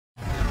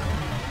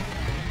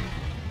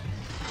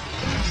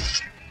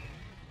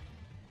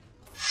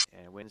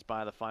and wins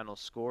by the final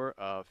score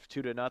of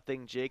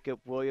 2-0. Jacob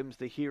Williams,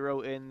 the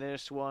hero in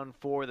this one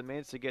for the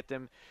Mints to get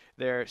them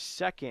their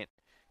second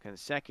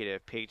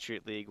consecutive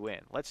Patriot League win.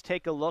 Let's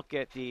take a look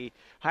at the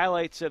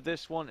highlights of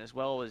this one as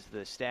well as the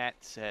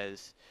stats,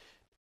 as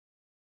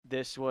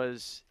this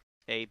was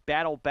a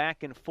battle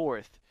back and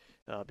forth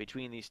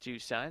between these two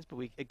sides, but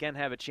we again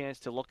have a chance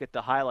to look at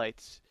the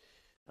highlights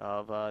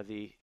of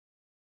the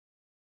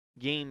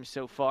game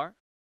so far.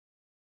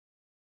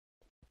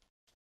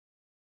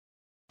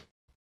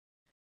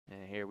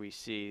 And here we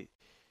see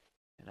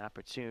an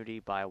opportunity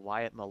by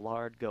Wyatt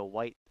Millard go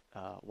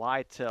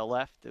wide to the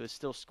left. It was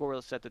still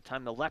scoreless at the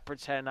time. The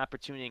Leopards had an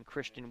opportunity, and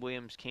Christian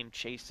Williams came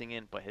chasing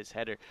in, but his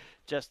header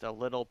just a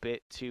little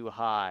bit too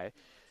high.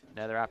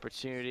 Another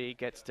opportunity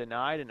gets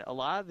denied, and a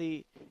lot of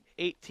the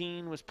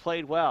 18 was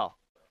played well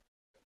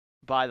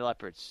by the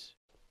Leopards.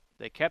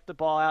 They kept the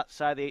ball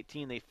outside the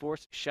 18. They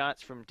forced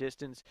shots from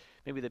distance.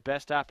 Maybe the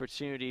best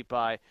opportunity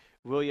by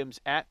Williams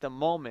at the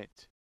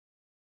moment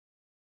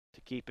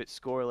to keep it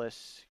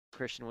scoreless.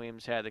 Christian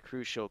Williams had the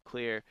crucial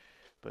clear,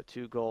 but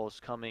 2 goals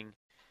coming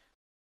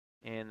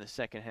in the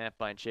second half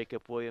by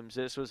Jacob Williams.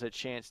 This was a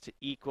chance to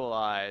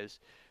equalize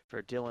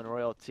for Dylan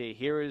Royalty.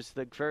 Here is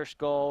the first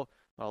goal.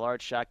 A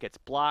large shot gets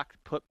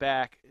blocked, put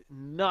back.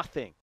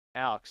 Nothing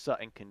Alex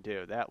Sutton can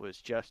do. That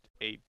was just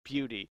a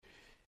beauty,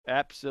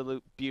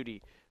 absolute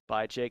beauty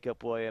by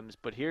Jacob Williams.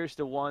 But here's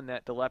the one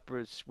that the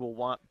Leopards will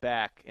want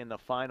back in the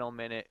final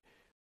minute.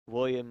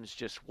 Williams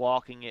just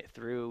walking it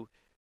through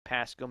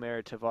past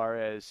Gomer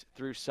Tavares,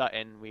 through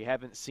Sutton. We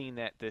haven't seen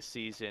that this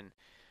season,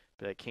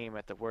 but it came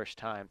at the worst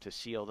time to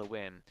seal the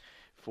win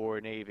for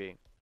Navy.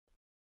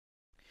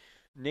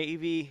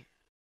 Navy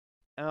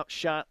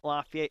outshot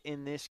Lafayette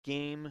in this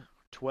game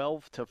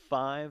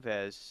 12-5,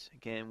 as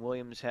again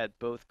Williams had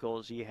both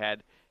goals. He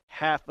had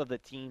half of the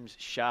team's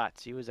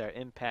shots. He was our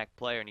impact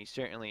player, and he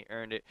certainly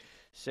earned it.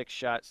 6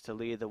 shots to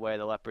lead the way.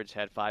 The Leopards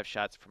had 5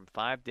 shots from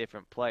 5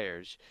 different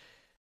players.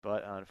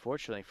 But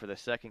unfortunately, for the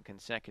second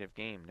consecutive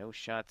game, no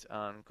shots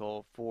on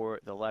goal for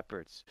the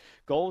Leopards.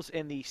 Goals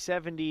in the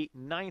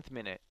 79th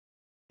minute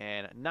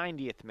and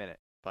 90th minute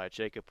by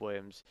Jacob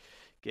Williams,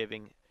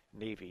 giving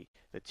Navy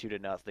the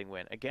 2-0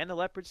 win. Again, the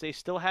Leopards, they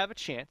still have a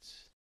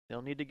chance.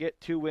 They'll need to get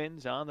 2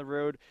 wins on the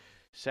road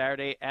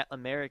Saturday at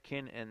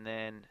American, and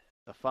then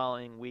the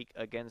following week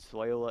against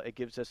Loyola. It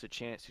gives us a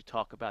chance to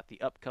talk about the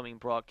upcoming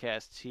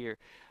broadcasts here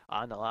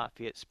on the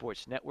Lafayette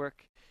Sports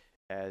Network,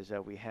 as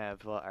we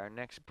have our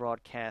next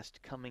broadcast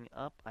coming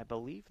up, I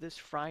believe, this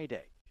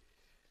Friday.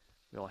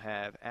 We'll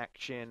have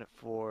action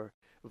for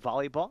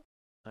volleyball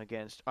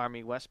against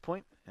Army West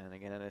Point, and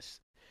again, it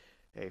is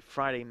a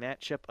Friday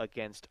matchup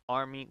against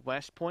Army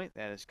West Point.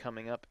 That is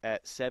coming up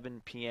at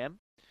 7 p.m.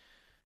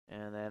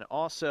 And then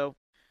also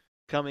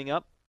coming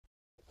up,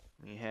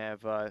 we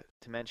have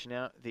to mention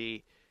out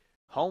the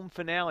home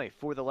finale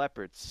for the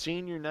Leopards.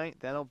 Senior night,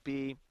 that'll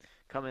be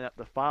coming up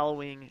the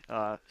following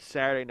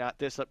Saturday, not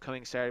this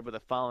upcoming Saturday, but the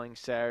following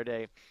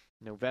Saturday,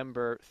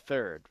 November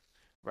 3rd,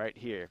 right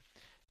here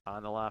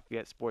on the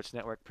Lafayette Sports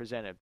Network,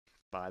 presented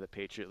by the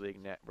Patriot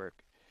League Network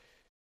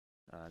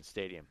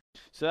Stadium.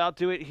 So that'll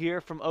do it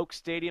here from Oak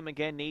Stadium.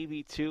 Again,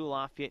 Navy 2,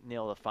 Lafayette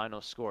 0, the final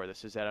score.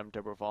 This is Adam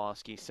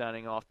Dobrowolski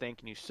signing off.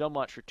 Thanking you so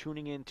much for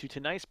tuning in to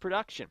tonight's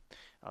production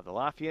of the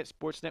Lafayette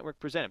Sports Network,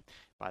 presented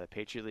by the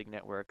Patriot League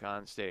Network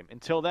on Stadium.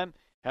 Until then,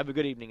 have a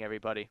good evening,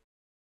 everybody.